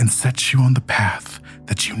and set you on the path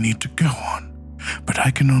that you need to go on. But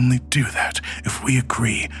I can only do that if we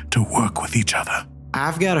agree to work with each other.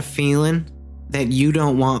 I've got a feeling that you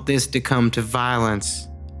don't want this to come to violence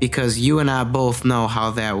because you and I both know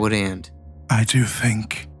how that would end. I do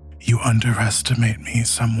think you underestimate me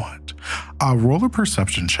somewhat. Roll a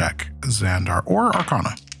perception check, Xandar, or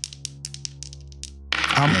Arcana.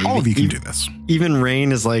 All of you can do this. Even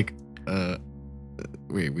Rain is wait,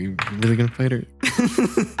 we really gonna fight her?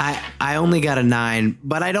 I only got a 9,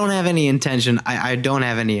 but I don't have any intention. I don't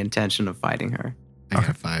have any intention of fighting her. I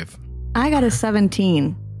got 5. I got a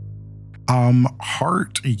 17.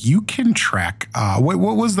 Heart, you can track. What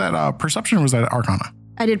was that? Perception or was that Arcana?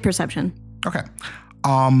 I did perception. Okay.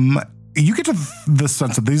 You get to the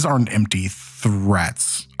sense that these aren't empty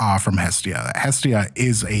threats from Hestia. Hestia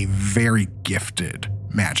is a very gifted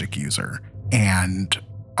magic user, and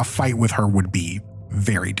a fight with her would be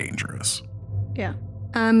very dangerous. Yeah.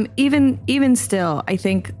 Even still, I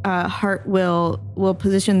think Heart will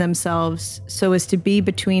position themselves so as to be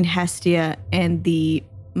between Hestia and the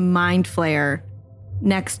Mind Flayer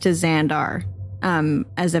next to Xandar,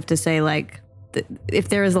 as if to say, if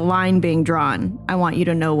there is a line being drawn, I want you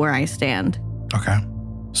to know where I stand. Okay.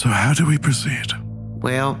 So how do we proceed?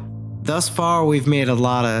 Well, thus far we've made a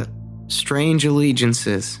lot of strange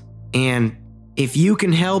allegiances, and if you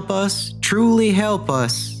can help us, truly help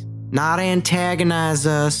us, not antagonize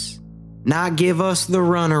us, not give us the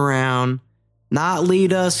runaround, not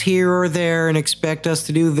lead us here or there and expect us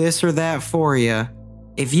to do this or that for you.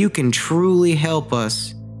 If you can truly help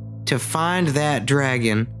us to find that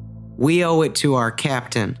dragon, we owe it to our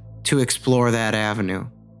captain to explore that avenue.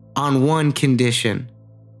 On one condition.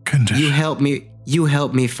 Condition? You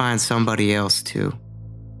help me find somebody else too.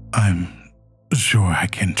 I'm sure I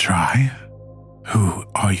can try. Who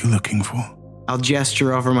are you looking for? I'll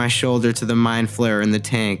gesture over my shoulder to the Mind Flayer in the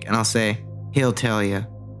tank, and I'll say, he'll tell you.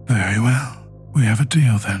 Very well. We have a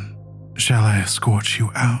deal then. Shall I escort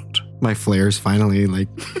you out? My flares finally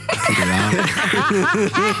figure out.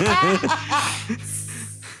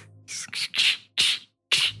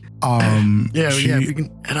 Yeah, we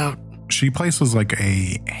can head out. she places like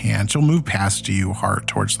a hand. She'll move past you, Hart,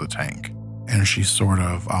 towards the tank. And she sort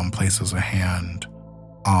of places a hand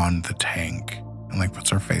on the tank and like puts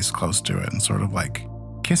her face close to it and sort of like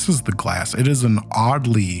kisses the glass. It is an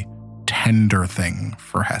oddly tender thing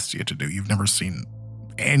for Hestia to do. You've never seen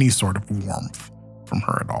any sort of warmth from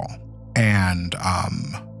her at all. And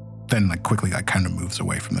then like quickly like kind of moves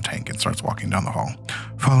away from the tank and starts walking down the hall.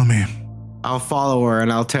 Follow me. I'll follow her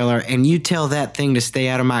and I'll tell her, and you tell that thing to stay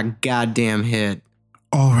out of my goddamn head.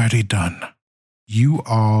 Already done. You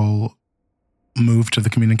all move to the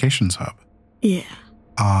communications hub. Yeah.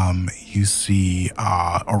 You see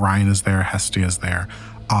Orion is there, Hestia is there.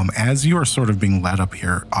 As you are sort of being led up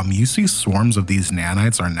here, you see swarms of these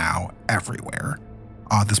nanites are now everywhere.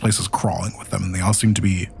 This place is crawling with them, and they all seem to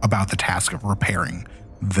be about the task of repairing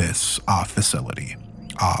this facility.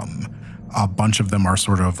 A bunch of them are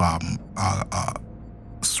sort of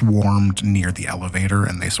swarmed near the elevator,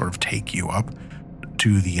 and they sort of take you up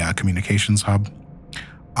to the communications hub.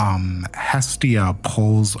 Hestia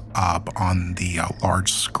pulls up on the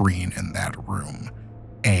large screen in that room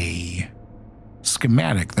a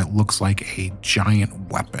schematic that looks like a giant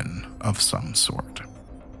weapon of some sort.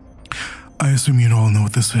 I assume you all know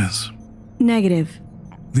what this is. Negative.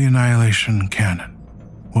 The Annihilation Cannon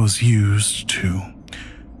was used to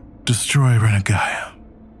destroy Renegaya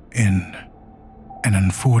in an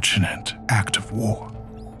unfortunate act of war.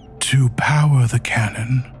 To power the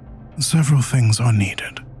cannon, several things are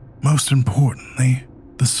needed. Most importantly,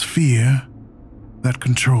 the sphere that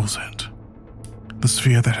controls it. The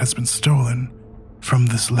sphere that has been stolen from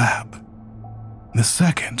this lab. The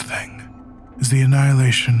second thing is the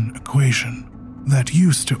annihilation equation that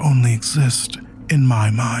used to only exist in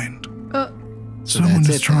my mind. Someone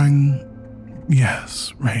is trying...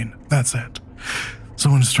 Yes, Rain, that's it.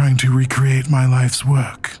 Someone is trying to recreate my life's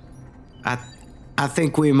work. I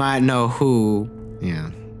think we might know who.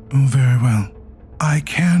 Yeah. Oh, very well. I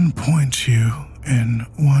can point you in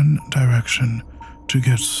one direction to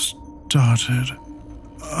get started.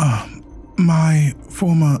 My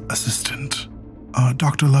former assistant,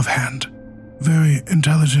 Dr. Lovehand, very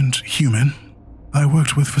intelligent human I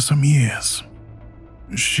worked with for some years.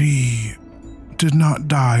 She did not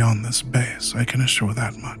die on this base, I can assure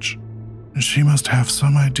that much. She must have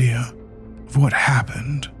some idea of what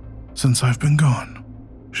happened since I've been gone.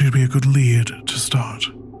 She'd be a good lead to start.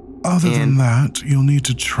 Other than that, you'll need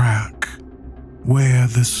to track where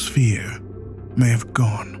the sphere may have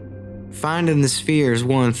gone. Finding the sphere is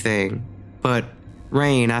one thing, but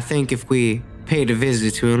Rain, I think if we paid a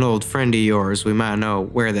visit to an old friend of yours, we might know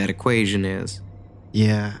where that equation is.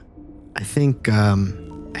 Yeah, I think,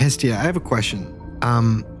 Hestia, I have a question.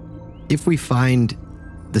 If we find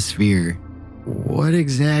the sphere, what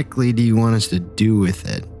exactly do you want us to do with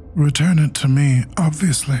it? Return it to me,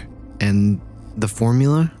 obviously. And the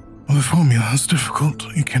formula? Well, the formula is difficult.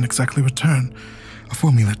 You can't exactly return a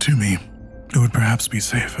formula to me. It would perhaps be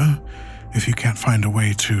safer if you can't find a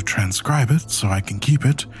way to transcribe it so I can keep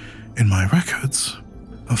it in my records.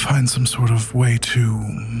 I'll find some sort of way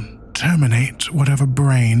to terminate whatever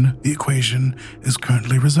brain the equation is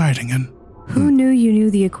currently residing in. Who knew you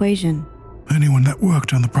knew the equation? Anyone that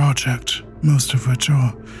worked on the project, most of which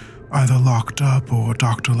are either locked up or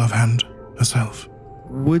Dr. Lovehand herself.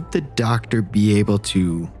 Would the doctor be able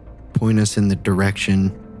to point us in the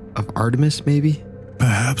direction of Artemis, maybe?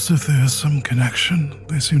 Perhaps if there's some connection.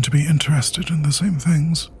 They seem to be interested in the same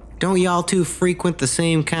things. Don't y'all two frequent the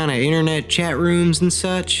same kind of internet chat rooms and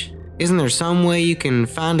such? Isn't there some way you can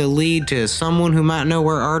find a lead to someone who might know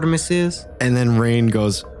where Artemis is? And then Rain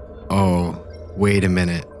goes, oh, wait a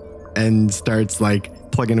minute. And starts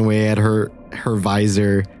like plugging away at her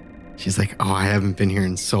visor. She's like, oh, I haven't been here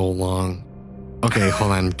in so long. Okay,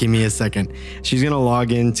 hold on. Give me a second. She's going to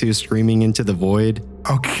log into Screaming into the Void.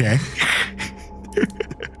 Okay.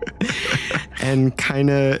 And kind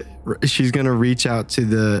of, she's going to reach out to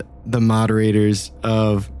the moderators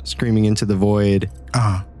of Screaming into the Void.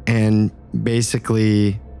 And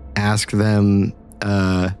basically ask them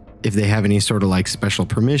if they have any sort of like special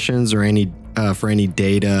permissions or any for any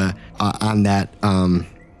data on that.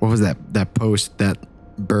 What was that post that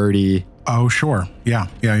Birdie? Oh, sure. Yeah.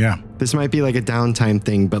 This might be like a downtime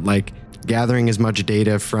thing, but like gathering as much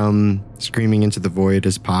data from Screaming into the Void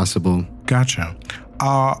as possible. Gotcha.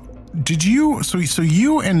 Did you? So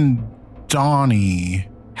you and Donnie,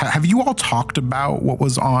 have you all talked about what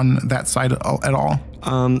was on that side at all?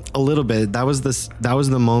 A little bit. That was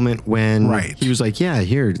the moment when he was like, yeah,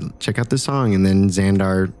 here, check out this song. And then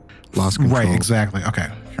Xandar lost control. Right, exactly. Okay.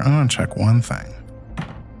 I'm going to check one thing.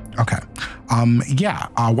 Okay.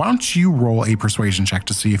 Why don't you roll a persuasion check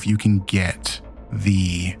to see if you can get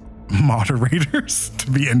the moderators to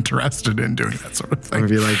be interested in doing that sort of I'm thing. gonna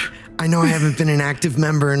be like, I know I haven't been an active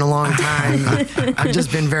member in a long time. I've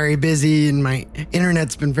just been very busy and my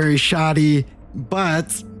internet's been very shoddy,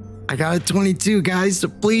 but I got a 22, guys, so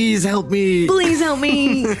please help me. Please help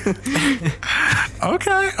me.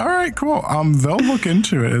 Okay, all right, cool. They'll look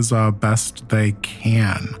into it as best they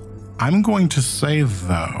can. I'm going to say,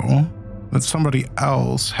 though, that somebody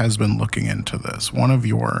else has been looking into this. One of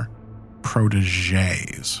your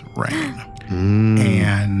proteges, Rain.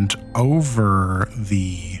 And over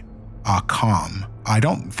the comm, I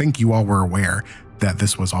don't think you all were aware that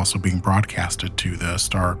this was also being broadcasted to the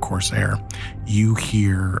Star Corsair. You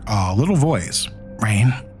hear a little voice.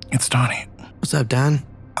 Rain, it's Donnie. What's up, Don?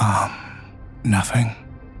 Nothing.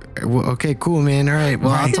 Well, okay, cool, man. All right.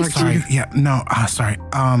 Well, I'll Right, talk sorry. to you. Yeah, no, sorry.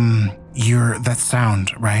 You're that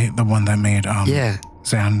sound, right? The one that made Yeah.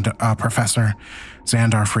 Professor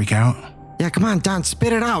Xandar freak out. Yeah, come on, Don,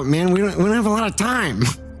 spit it out, man. We don't have a lot of time.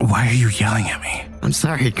 Why are you yelling at me? I'm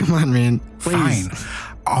sorry. Come on, man. Please.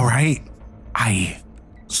 Fine. All right. I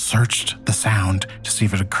searched the sound to see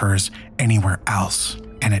if it occurs anywhere else,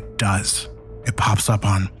 and it does. It pops up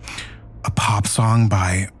on a pop song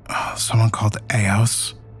by someone called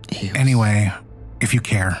Eos. Eos. Anyway, if you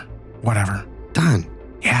care, whatever. Don,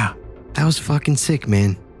 Yeah, that was fucking sick,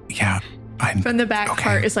 man. yeah. From the back, Okay.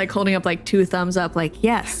 Hart is like holding up like 2 thumbs up, like,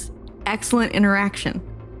 yes, excellent interaction.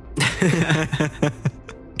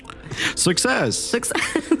 Success.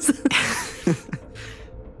 Success.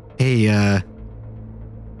 Hey,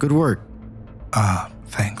 good work.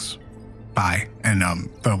 Thanks. Bye. And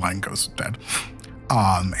the line goes dead.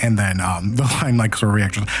 And then the line like sort of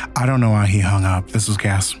reacts. I don't know why he hung up. This is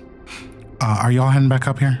Cass. Are y'all heading back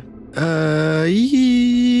up here?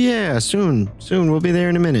 Yeah, soon. We'll be there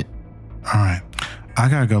in a minute. All right. I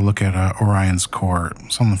gotta go look at Orion's core.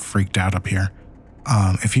 Someone freaked out up here.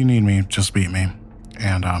 If you need me, just beat me.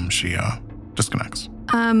 And she disconnects.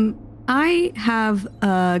 I have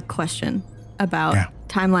a question about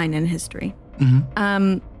timeline and history.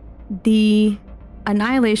 The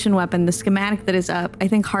annihilation weapon, the schematic that is up, I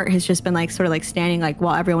think Hart has just been like sort of like standing like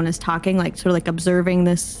while everyone is talking, like sort of like observing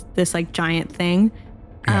this like giant thing.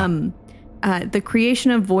 The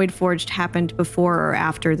creation of Void Forged happened before or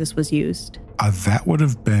after this was used? That would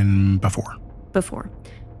have been before. Before.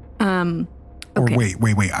 Or Okay.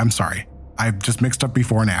 wait. I'm sorry. I've just mixed up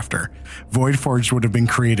before and after. Void Forged would have been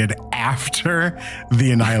created after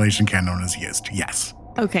the Annihilation Cannon was used. Yes.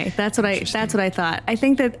 Okay, that's what I thought. I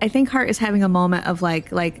think Hart is having a moment of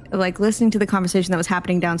like listening to the conversation that was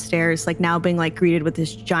happening downstairs, like now being like greeted with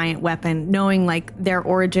this giant weapon, knowing like their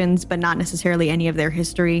origins, but not necessarily any of their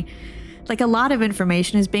history. Like a lot of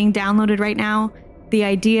information is being downloaded right now. The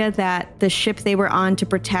idea that the ship they were on to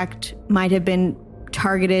protect might have been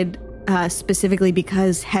targeted specifically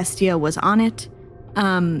because Hestia was on it.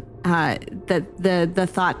 The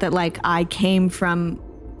thought that like I came from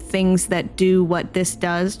things that do what this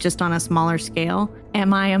does, just on a smaller scale.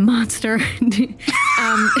 Am I a monster?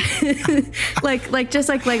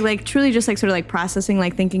 like truly just like sort of like processing,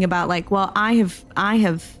 like thinking about like, well, I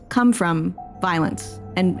have come from violence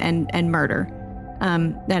and murder.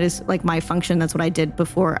 That is like my function. That's what I did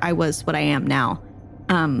before I was what I am now.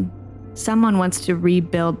 Someone wants to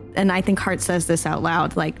rebuild, and I think Hart says this out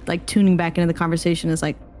loud, like tuning back into the conversation is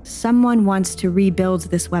like, someone wants to rebuild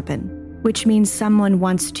this weapon, which means someone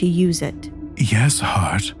wants to use it. Yes,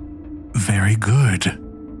 Hart. Very good.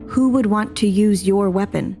 Who would want to use your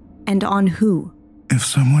weapon, and on who? If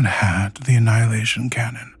someone had the Annihilation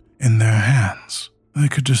Cannon in their hands, they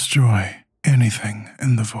could destroy anything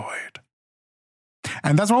in the void.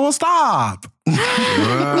 And that's where we'll stop.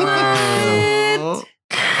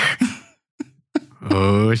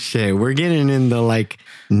 Oh shit, we're getting into like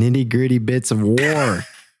nitty gritty bits of war.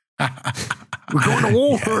 We're going to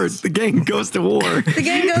war. Yes. The gang goes to war. The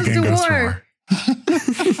gang goes to war.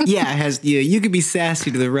 Yeah, Hestia, you could be sassy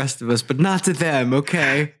to the rest of us, but not to them,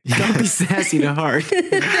 okay? Don't be sassy to Hart.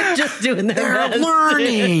 Just doing their They're best.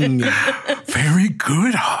 learning. Very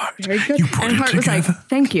good, Hart. Very good. You put And it Hart was together. like,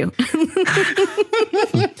 thank you.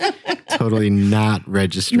 Totally not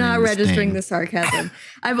registering. Not registering thing. the sarcasm.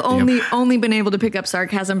 I've only been able to pick up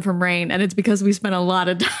sarcasm from Rain, and it's because we spent a lot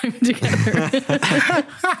of time together.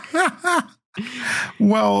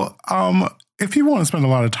 Well, if you want to spend a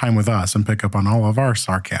lot of time with us and pick up on all of our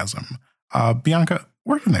sarcasm, Bianca,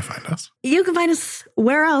 where can they find us? You can find us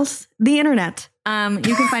where else? The internet.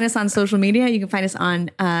 You can find us on social media. You can find us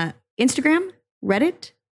on Instagram,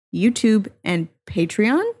 Reddit, YouTube, and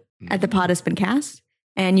Patreon at the Pod Has Been Cast.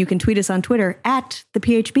 And you can tweet us on Twitter at the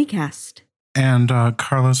PHBcast. And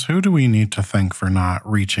Carlos, who do we need to thank for not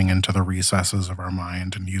reaching into the recesses of our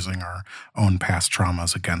mind and using our own past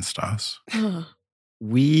traumas against us?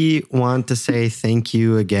 We want to say thank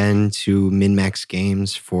you again to MinMax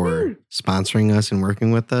Games for sponsoring us and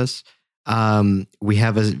working with us. We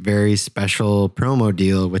have a very special promo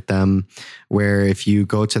deal with them where if you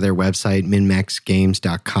go to their website,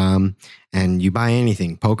 minmaxgames.com, and you buy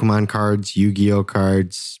anything, Pokemon cards, Yu-Gi-Oh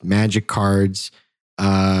cards, Magic cards,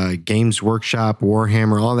 Games Workshop,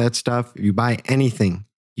 Warhammer, all that stuff. If you buy anything,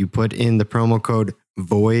 you put in the promo code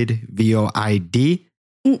VOID, VOID,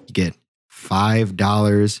 you get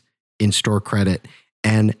 $5 in store credit.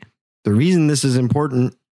 And the reason this is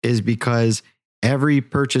important is because every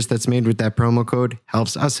purchase that's made with that promo code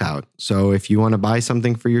helps us out. So if you want to buy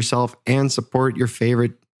something for yourself and support your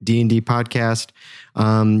favorite D&D podcast,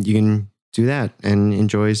 you can do that and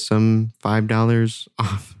enjoy some $5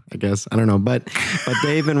 off, I guess. I don't know, but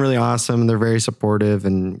they've been really awesome. They're very supportive,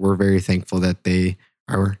 and we're very thankful that they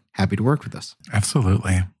are happy to work with us.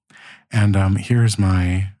 Absolutely. And here's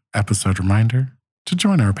my episode reminder to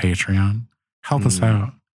join our Patreon. Help us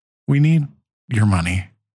out. We need your money.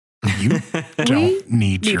 You don't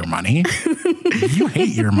need your money. You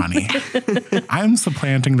hate your money. I'm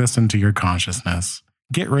supplanting this into your consciousness.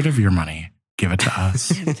 Get rid of your money. Give it to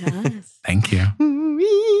us. Give it to us. Thank you.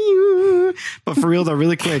 But for real though,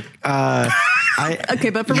 really quick, But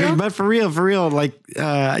for real, like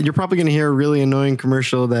you're probably going to hear a really annoying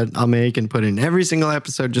commercial that I'll make and put in every single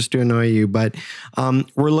episode just to annoy you. But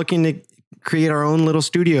we're looking to create our own little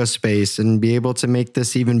studio space and be able to make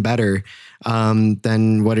this even better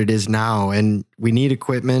than what it is now. And we need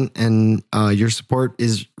equipment, and your support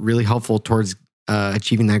is really helpful towards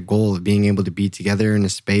achieving that goal of being able to be together in a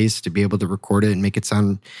space to be able to record it and make it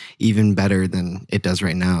sound even better than it does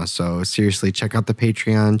right now. So seriously, check out the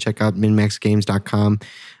Patreon, check out minmaxgames.com.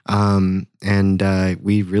 And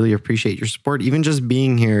we really appreciate your support. Even just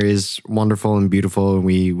being here is wonderful and beautiful. And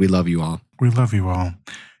we love you all. We love you all.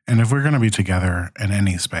 And if we're going to be together in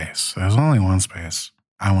any space, there's only one space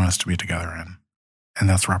I want us to be together in, and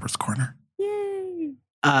that's Robert's Corner.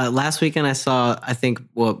 Last weekend I saw, I think,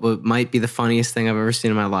 what might be the funniest thing I've ever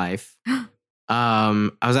seen in my life. I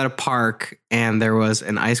was at a park, and there was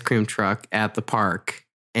an ice cream truck at the park,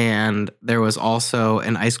 and there was also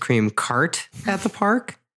an ice cream cart at the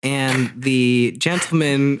park. And the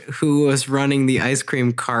gentleman who was running the ice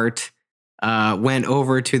cream cart went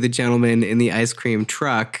over to the gentleman in the ice cream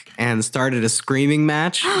truck and started a screaming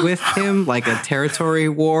match with him, like a territory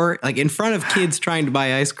war, like in front of kids trying to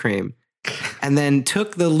buy ice cream. And then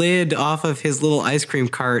took the lid off of his little ice cream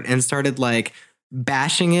cart and started like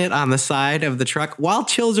bashing it on the side of the truck while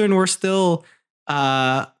children were still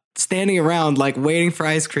standing around like waiting for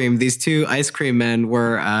ice cream. These two ice cream men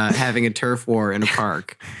were having a turf war in a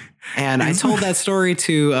park. And I told that story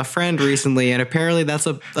to a friend recently, and apparently that's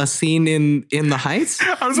a scene in The Heights.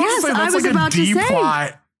 I was about to say, that's like a D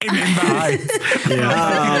plot in The Heights.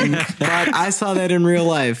 But I saw that in real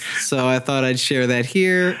life, so I thought I'd share that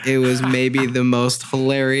here. It was maybe the most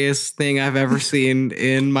hilarious thing I've ever seen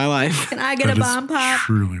in my life. Can I get a bomb pop?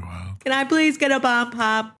 Truly wild. Can I please get a bomb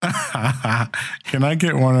pop? Can I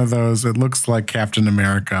get one of those? It looks like Captain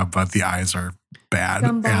America, but the eyes are bad.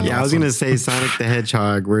 Yeah, I was going to say Sonic the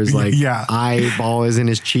Hedgehog, where his eyeball is in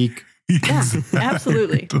his cheek. Yeah,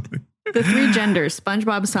 absolutely. The three genders,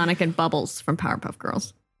 SpongeBob, Sonic, and Bubbles from Powerpuff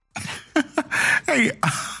Girls. Hey,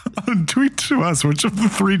 tweet to us which of the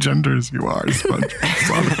three genders you are, SpongeBob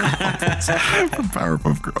from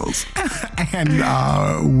Powerpuff Girls.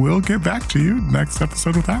 And we'll get back to you next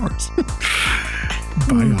episode with ours.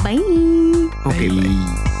 Bye. Bye. Okay,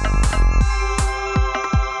 bye.